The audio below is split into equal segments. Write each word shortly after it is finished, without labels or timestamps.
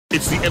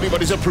It's the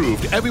Everybody's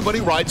Approved,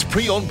 Everybody Rides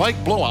Pre-Owned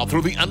Bike Blowout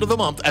through the end of the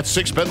month at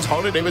 6 Bends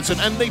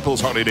Harley-Davidson and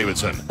Naples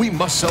Harley-Davidson. We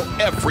must sell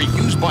every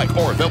used bike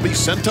or they'll be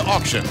sent to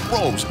auction.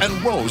 Rows and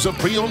rows of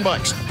pre-owned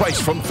bikes,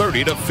 priced from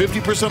 30 to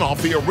 50%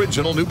 off the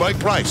original new bike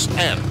price.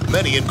 And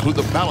many include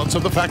the balance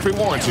of the factory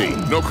warranty.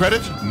 No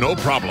credit? No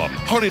problem.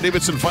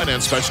 Harley-Davidson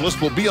Finance Specialist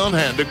will be on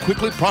hand to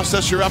quickly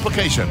process your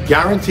application.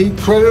 Guaranteed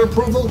credit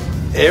approval?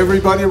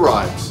 Everybody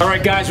rides. All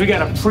right, guys, we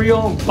got a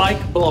pre-owned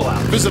bike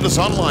blowout. Visit us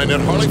online at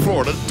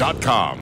harleyflorida.com.